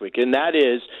last week, and that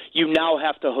is you now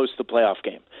have to host the playoff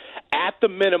game. At the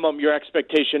minimum, your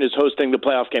expectation is hosting the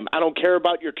playoff game. I don't care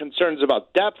about your concerns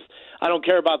about depth. I don't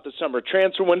care about the summer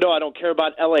transfer window. I don't care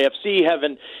about LAFC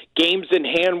having games in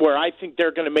hand where I think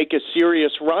they're going to make a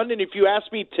serious run. And if you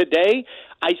ask me today,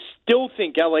 I still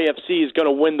think LAFC is going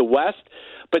to win the West.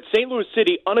 But St. Louis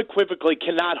City unequivocally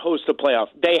cannot host a playoff.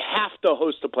 They have to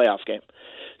host a playoff game.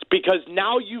 It's because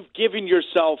now you've given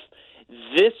yourself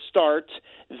this start,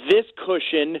 this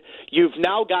cushion. You've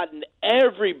now gotten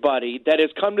everybody that has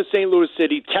come to St. Louis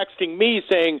City texting me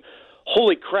saying,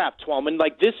 holy crap, Twellman,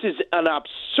 like this is an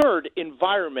absurd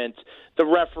environment. The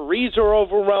referees are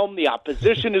overwhelmed. The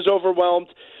opposition is overwhelmed.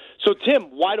 So, Tim,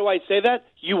 why do I say that?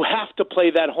 You have to play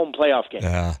that home playoff game.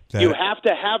 You have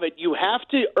to have it. You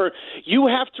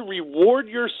have to reward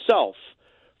yourself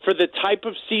for the type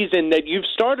of season that you've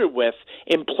started with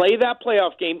and play that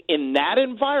playoff game in that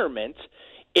environment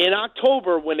in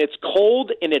October when it's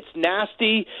cold and it's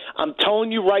nasty. I'm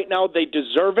telling you right now, they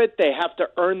deserve it. They have to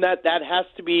earn that. That has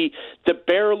to be the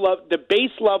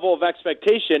base level of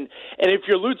expectation. And if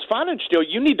you're Lutz Pfannenstiel,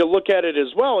 you need to look at it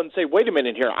as well and say, wait a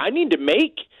minute here, I need to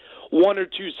make one or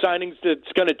two signings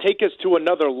that's going to take us to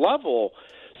another level.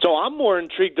 So I'm more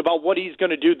intrigued about what he's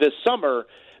going to do this summer,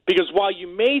 because while you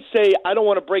may say, I don't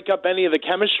want to break up any of the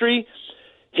chemistry,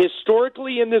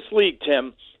 historically in this league,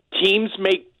 Tim, teams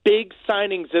make big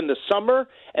signings in the summer,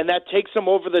 and that takes them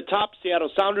over the top. Seattle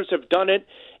Sounders have done it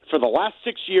for the last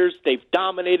 6 years. They've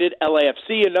dominated.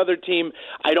 LAFC, another team.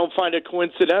 I don't find it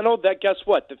coincidental that, guess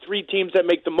what, the 3 teams that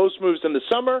make the most moves in the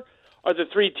summer are the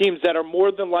 3 teams that are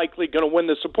more than likely going to win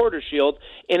the Supporters' Shield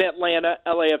in Atlanta,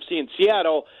 LAFC, and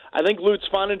Seattle. I think Lutz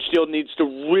Pfannenstiel needs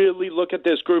to really look at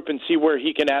this group and see where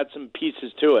he can add some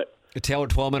pieces to it. Taylor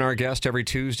Twellman, our guest every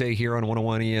Tuesday here on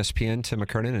 101 ESPN. Tim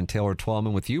McKernan and Taylor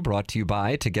Twellman with you, brought to you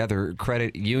by Together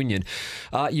Credit Union.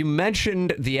 You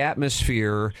mentioned the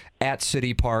atmosphere at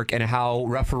City Park and how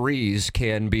referees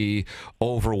can be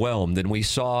overwhelmed. And we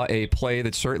saw a play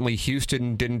that certainly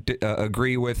Houston didn't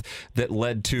agree with that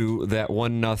led to that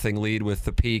 1-0 lead with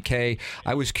the PK.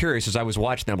 I was curious as I was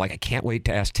watching that. I'm like, I can't wait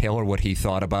to ask Taylor what he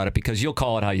thought about it, because you'll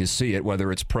call it how you see it,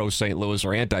 whether it's pro-St. Louis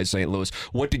or anti-St. Louis.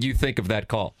 What did you think of that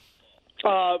call?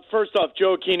 First off,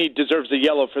 Joe Aquini deserves a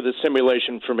yellow for the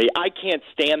simulation for me. I can't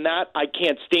stand that. I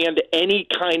can't stand any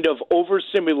kind of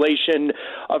over-simulation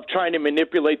of trying to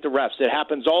manipulate the refs. It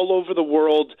happens all over the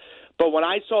world. But when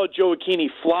I saw Joe Aquini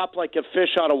flop like a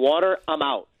fish out of water, I'm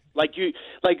out. Like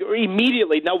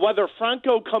immediately. Now, whether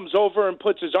Franco comes over and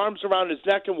puts his arms around his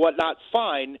neck and whatnot,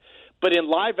 fine. But in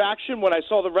live action, when I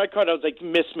saw the red card, I was like,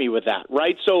 miss me with that,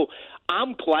 right? So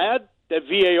I'm glad that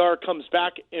VAR comes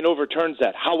back and overturns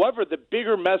that. However, the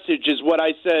bigger message is what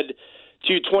I said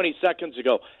to you 20 seconds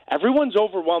ago. Everyone's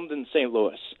overwhelmed in St.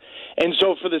 Louis. And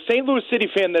so for the St. Louis City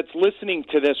fan that's listening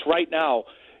to this right now,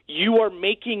 you are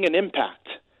making an impact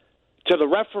to the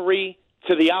referee,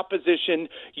 to the opposition.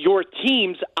 Your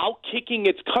team's out-kicking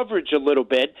its coverage a little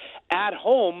bit at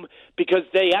home because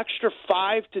they extra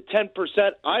 5 to 10%,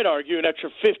 I'd argue an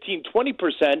extra 15,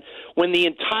 20%, when the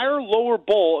entire lower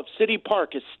bowl of City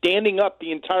Park is standing up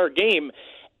the entire game.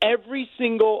 Every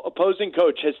single opposing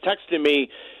coach has texted me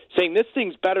saying this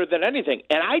thing's better than anything.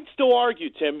 And I'd still argue,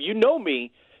 Tim, you know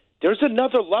me, there's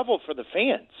another level for the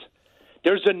fans.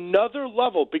 There's another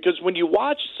level, because when you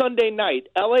watch Sunday night,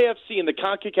 LAFC in the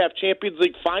CONCACAF Champions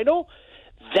League final,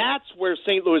 that's where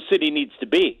St. Louis City needs to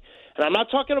be. And I'm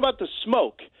not talking about the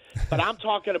smoke, but I'm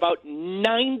talking about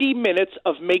 90 minutes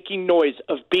of making noise,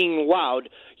 of being loud.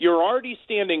 You're already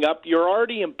standing up. You're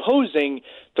already imposing.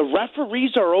 The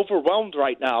referees are overwhelmed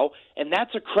right now, and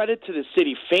that's a credit to the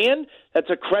City fan. That's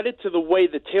a credit to the way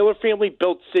the Taylor family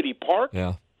built City Park.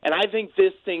 Yeah. And I think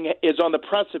this thing is on the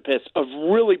precipice of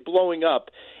really blowing up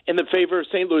in the favor of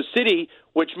St. Louis City,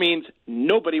 which means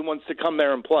nobody wants to come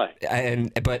there and play.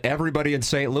 But everybody in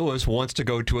St. Louis wants to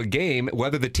go to a game,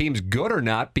 whether the team's good or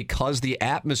not, because the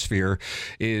atmosphere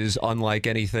is unlike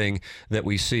anything that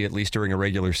we see, at least during a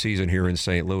regular season here in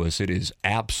St. Louis. It is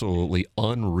absolutely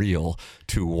unreal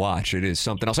to watch. It is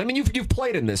something else. I mean, you've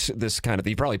played in this kind of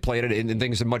thing. You probably played it in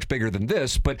things much bigger than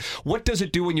this, but what does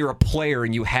it do when you're a player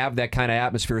and you have that kind of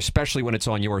atmosphere, especially when it's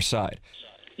on your side?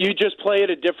 You just play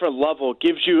at a different level. It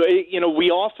gives you,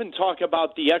 we often talk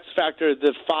about the X factor,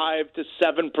 the 5 to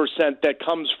 7% that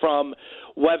comes from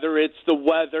whether it's the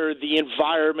weather, the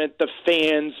environment, the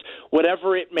fans,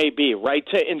 whatever it may be, right?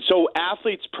 And so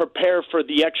athletes prepare for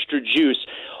the extra juice.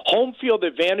 Home field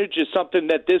advantage is something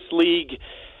that this league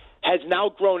has now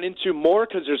grown into more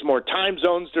because there's more time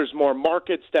zones, there's more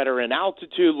markets that are in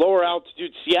altitude, lower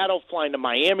altitude. Seattle flying to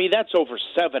Miami, that's over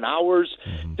 7 hours.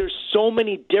 Mm-hmm. There's so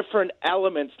many different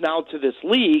elements now to this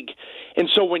league. And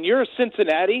so when you're a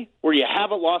Cincinnati, where you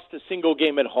haven't lost a single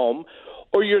game at home,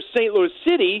 or you're St. Louis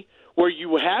City, where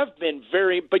you have been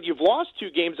but you've lost 2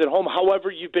 games at home,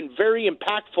 however, you've been very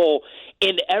impactful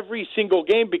in every single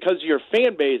game because of your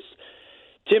fan base,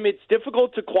 Tim, it's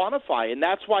difficult to quantify, and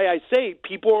that's why I say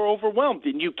people are overwhelmed.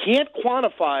 And you can't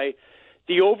quantify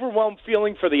the overwhelmed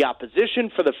feeling for the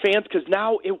opposition, for the fans, because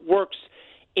now it works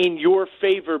in your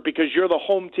favor because you're the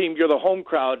home team, you're the home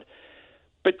crowd.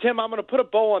 But, Tim, I'm going to put a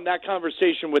bow on that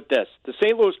conversation with this. The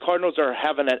St. Louis Cardinals are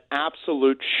having an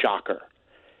absolute shocker.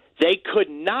 They could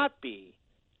not be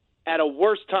at a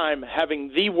worse time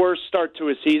having the worst start to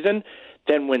a season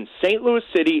than when St. Louis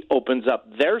City opens up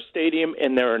their stadium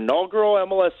in their inaugural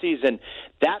MLS season.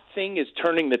 That thing is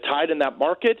turning the tide in that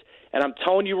market. And I'm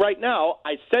telling you right now,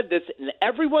 I said this, and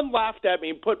everyone laughed at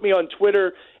me and put me on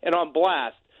Twitter and on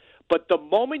blast. But the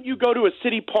moment you go to a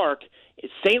City Park, a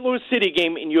St. Louis City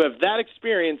game, and you have that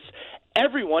experience,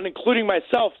 everyone, including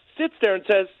myself, sits there and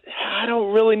says, I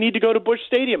don't really need to go to Busch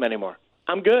Stadium anymore.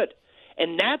 I'm good.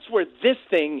 And that's where this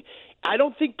thing, I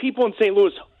don't think people in St.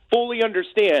 Louis fully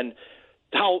understand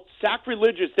how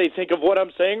sacrilegious they think of what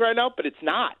I'm saying right now, but it's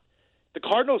not. The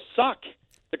Cardinals suck.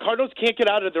 The Cardinals can't get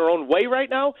out of their own way right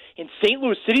now, and St.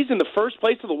 Louis City's in the first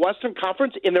place of the Western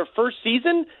Conference in their first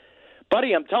season.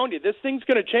 Buddy, I'm telling you, this thing's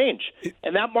going to change,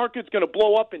 and that market's going to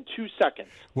blow up in 2 seconds.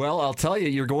 Well, I'll tell you,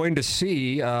 you're going to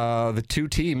see the 2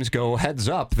 teams go heads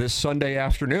up this Sunday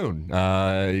afternoon.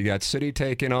 You got City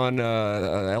taking on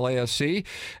LAFC,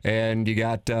 and you've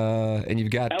got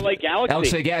LA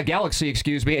Galaxy. Galaxy,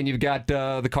 excuse me, and you've got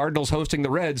the Cardinals hosting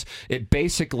the Reds at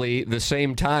basically the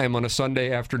same time on a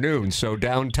Sunday afternoon. So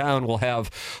downtown will have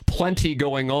plenty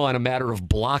going on, a matter of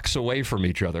blocks away from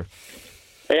each other.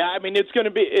 Yeah, I mean, it's going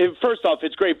to be, first off,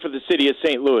 it's great for the city of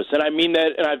St. Louis. And I mean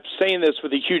that, and I'm saying this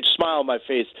with a huge smile on my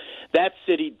face. That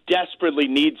city desperately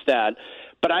needs that.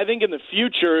 But I think in the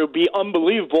future, it would be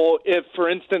unbelievable if, for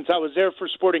instance, I was there for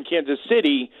Sporting Kansas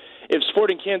City. If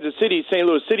Sporting Kansas City, St.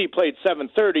 Louis City played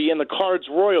 7:30 and the Cards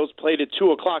Royals played at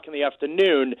 2 o'clock in the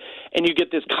afternoon, and you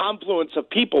get this confluence of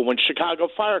people when Chicago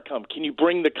Fire come. Can you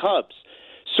bring the Cubs?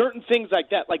 Certain things like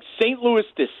that. Like St. Louis,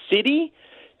 the city,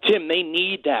 Tim, they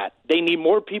need that. They need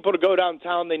more people to go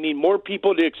downtown. They need more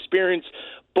people to experience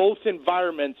both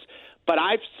environments. But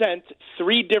I've sent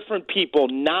 3 different people,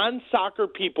 non-soccer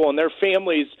people and their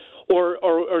families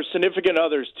or significant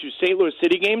others to St. Louis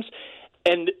City games,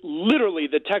 and literally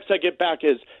the text I get back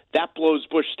is, that blows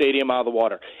Busch Stadium out of the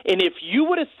water. And if you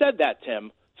would have said that,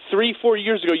 Tim, 3-4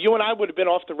 years ago, you and I would have been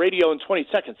off the radio in 20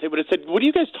 seconds. They would have said, what are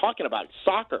you guys talking about? It's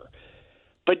soccer.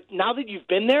 But now that you've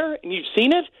been there and you've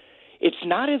seen it, it's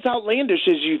not as outlandish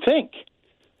as you think.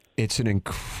 It's an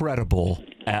incredible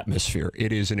atmosphere.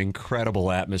 It is an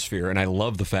incredible atmosphere, and I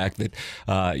love the fact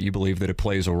that you believe that it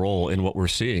plays a role in what we're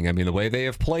seeing. I mean, the way they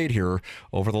have played here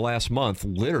over the last month,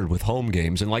 littered with home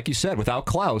games, and like you said, without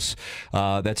Klaus,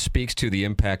 that speaks to the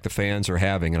impact the fans are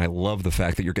having, and I love the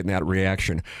fact that you're getting that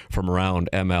reaction from around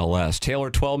MLS.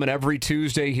 Taylor Twellman every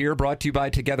Tuesday here, brought to you by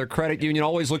Together Credit Union.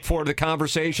 Always look forward to the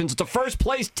conversations. It's a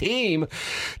first-place team.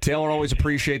 Taylor, always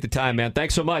appreciate the time, man.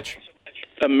 Thanks so much.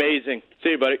 Amazing. See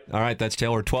you, buddy. All right, that's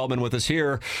Taylor Twellman with us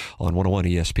here on 101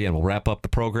 ESPN. We'll wrap up the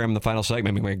program in the final segment.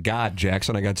 I mean, my God,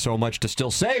 Jackson, I got so much to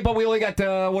still say, but we only got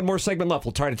one more segment left.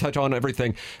 We'll try to touch on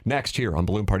everything next here on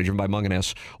Balloon Party, driven by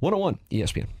Munganess, 101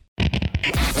 ESPN.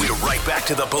 We're right back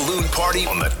to the Balloon Party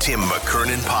on the Tim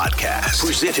McKernan Podcast.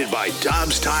 Presented by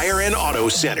Dobbs Tire and Auto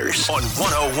Centers on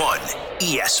 101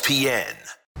 ESPN.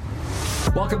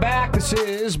 Welcome back. This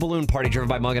is Balloon Party, driven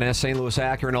by Munganess, St. Louis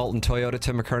Acura, and Alton Toyota.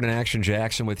 Tim McKernan, Action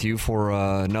Jackson with you for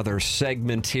another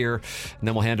segment here, and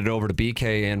then we'll hand it over to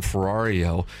BK and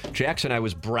Ferrario. Jackson, I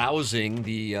was browsing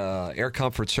the Air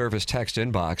Comfort Service text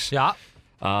inbox.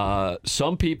 Yeah.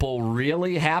 Some people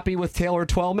really happy with Taylor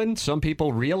Twellman. Some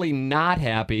people really not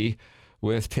happy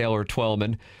with Taylor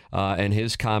Twellman and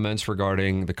his comments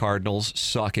regarding the Cardinals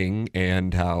sucking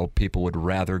and how people would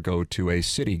rather go to a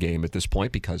city game at this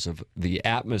point because of the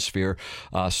atmosphere.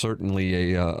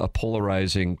 Certainly a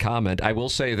polarizing comment. I will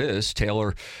say this,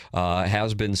 Taylor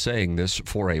has been saying this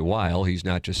for a while. He's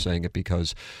not just saying it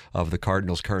because of the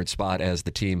Cardinals' current spot as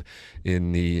the team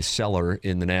in the cellar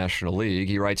in the National League.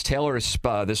 He writes, this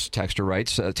texter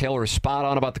writes, Taylor is spot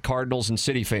on about the Cardinals and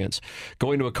City fans.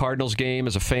 Going to a Cardinals game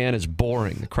as a fan is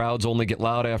boring. The crowds only get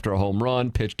loud after a home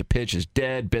run. Pitch to pitch is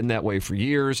dead. Been that way for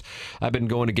years. I've been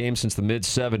going to games since the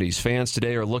mid-'70s. Fans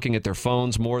today are looking at their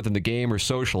phones more than the game or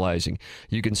socializing.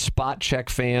 You can spot check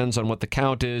fans on what the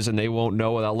count is, and they won't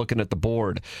know without looking at the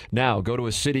board. Now, go to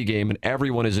a city game, and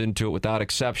everyone is into it without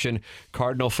exception.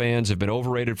 Cardinal fans have been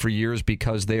overrated for years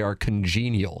because they are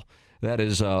congenial. That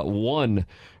is one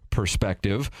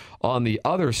perspective. On the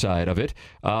other side of it,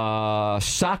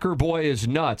 soccer boy is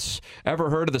nuts. Ever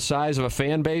heard of the size of a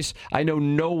fan base? I know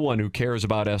no one who cares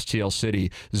about STL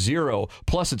City. Zero.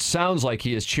 Plus, it sounds like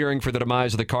he is cheering for the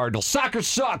demise of the Cardinals. Soccer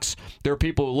sucks! There are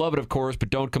people who love it, of course, but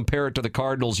don't compare it to the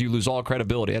Cardinals. You lose all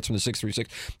credibility. That's from the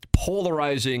 636.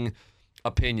 Polarizing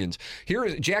opinions. Here,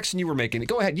 Jackson, you were making it.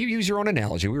 Go ahead. You use your own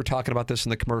analogy. We were talking about this in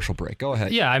the commercial break. Go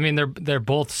ahead. Yeah, I mean, they're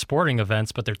both sporting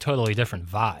events, but they're totally different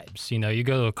vibes. You know, you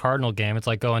go to a Cardinal game, it's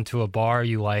like going to a bar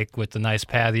you like with the nice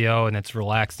patio and it's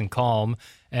relaxed and calm.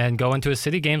 And going to a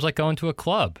city game's like going to a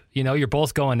club. You know, you're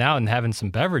both going out and having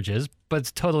some beverages, but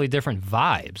it's totally different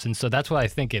vibes. And so that's what I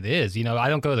think it is. You know, I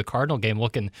don't go to the Cardinal game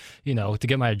looking, you know, to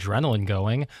get my adrenaline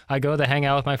going. I go to hang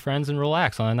out with my friends and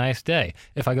relax on a nice day.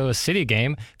 If I go to a city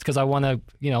game, it's because I want to,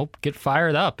 you know, get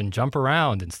fired up and jump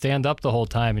around and stand up the whole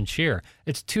time and cheer.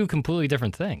 It's two completely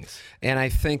different things. And I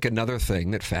think another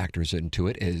thing that factors into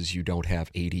it is you don't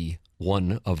have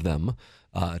 81 of them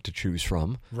to choose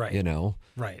from. Right. You know,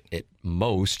 right. At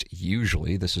most,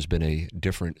 usually, this has been a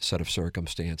different set of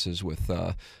circumstances with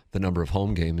the number of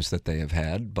home games that they have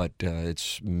had, but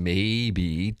it's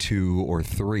maybe 2 or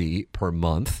 3 per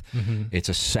month. Mm-hmm. It's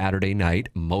a Saturday night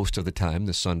most of the time,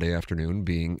 the Sunday afternoon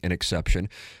being an exception.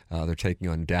 They're taking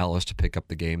on Dallas to pick up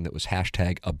the game that was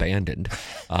 #abandoned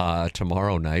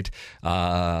tomorrow night.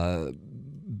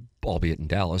 Albeit in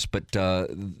Dallas, but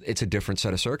it's a different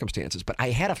set of circumstances. But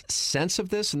I had a sense of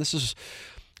this, and this is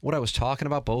what I was talking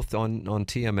about both on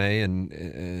TMA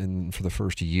and for the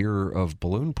first year of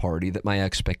Balloon Party, that my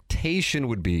expectation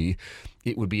would be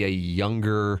it would be a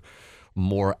younger,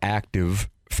 more active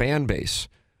fan base.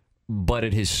 But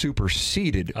it has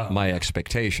superseded my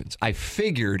expectations. I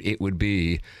figured it would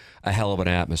be a hell of an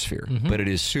atmosphere, but it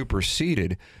has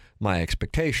superseded my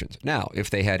expectations. Now, if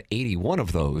they had 81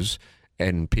 of those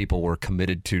and people were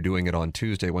committed to doing it on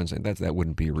Tuesday, Wednesday, that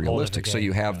wouldn't be realistic. So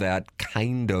you have that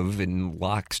kind of in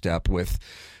lockstep with,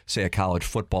 say, a college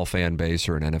football fan base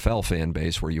or an NFL fan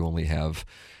base where you only have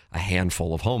a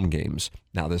handful of home games.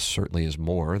 Now, this certainly is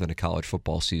more than a college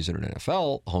football season or an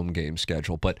NFL home game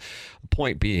schedule, but the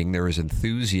point being, there is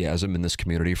enthusiasm in this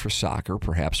community for soccer,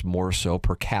 perhaps more so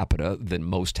per capita than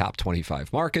most top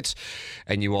 25 markets,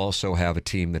 and you also have a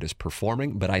team that is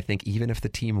performing, but I think even if the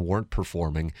team weren't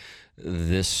performing,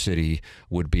 this city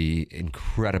would be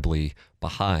incredibly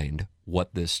behind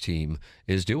what this team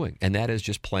is doing, and that is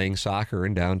just playing soccer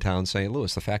in downtown St.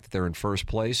 Louis. The fact that they're in first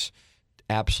place,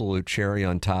 absolute cherry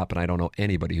on top, and I don't know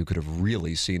anybody who could have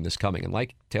really seen this coming. And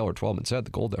like Taylor Twellman said, the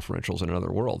goal differential's in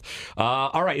another world.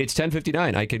 All right, it's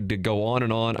 10:59. I could go on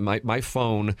and on. My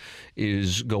phone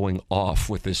is going off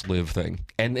with this live thing.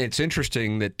 And it's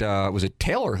interesting that, was it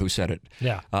Taylor who said it?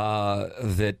 Yeah.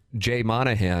 That Jay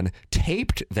Monahan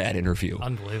taped that interview.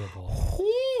 Unbelievable.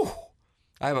 Whew.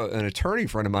 I have an attorney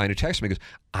friend of mine who texted me and goes,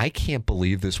 I can't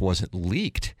believe this wasn't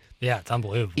leaked. Yeah, it's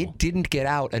unbelievable. It didn't get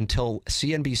out until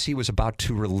CNBC was about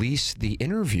to release the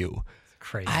interview.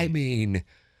 Crazy. I mean,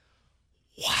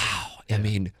 wow. Yeah. I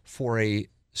mean, for a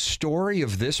story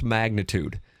of this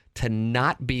magnitude to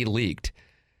not be leaked,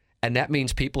 and that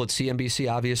means people at CNBC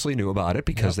obviously knew about it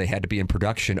because they had to be in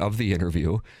production of the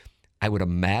interview. I would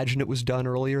imagine it was done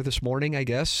earlier this morning, I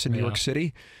guess, in New York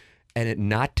City. And it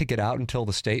not to get out until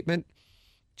the statement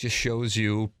just shows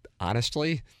you,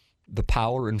 honestly, the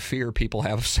power and fear people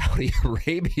have of Saudi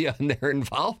Arabia and their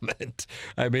involvement.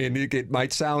 I mean, it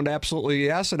might sound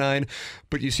absolutely asinine,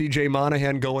 but you see Jay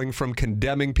Monahan going from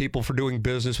condemning people for doing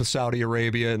business with Saudi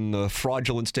Arabia and the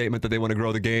fraudulent statement that they want to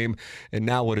grow the game, and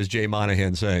now what is Jay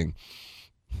Monahan saying?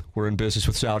 We're in business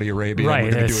with Saudi Arabia. Right, and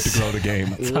we're going to do it to grow the game.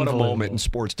 What a moment in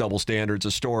sports double standards,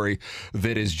 a story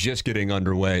that is just getting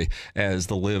underway as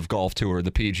the LIV Golf Tour and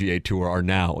the PGA Tour are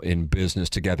now in business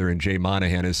together, and Jay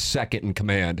Monahan is second in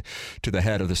command to the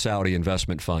head of the Saudi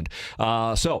Investment Fund.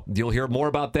 So you'll hear more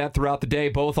about that throughout the day,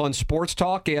 both on Sports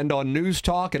Talk and on News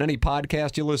Talk and any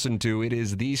podcast you listen to. It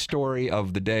is the story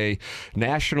of the day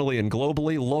nationally and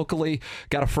globally, locally.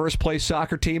 Got a first-place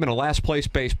soccer team and a last-place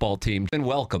baseball team. And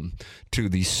welcome to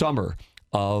the summer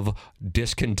of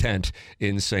discontent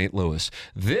in St. Louis.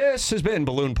 This has been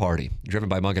Balloon Party, driven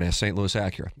by Munganess, St. Louis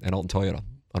Acura, and Alton Toyota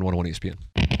on 101 ESPN.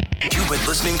 You've been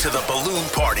listening to the Balloon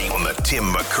Party on the Tim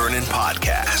McKernan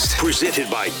Podcast, presented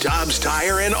by Dobbs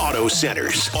Tire and Auto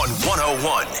Centers on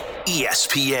 101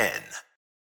 ESPN.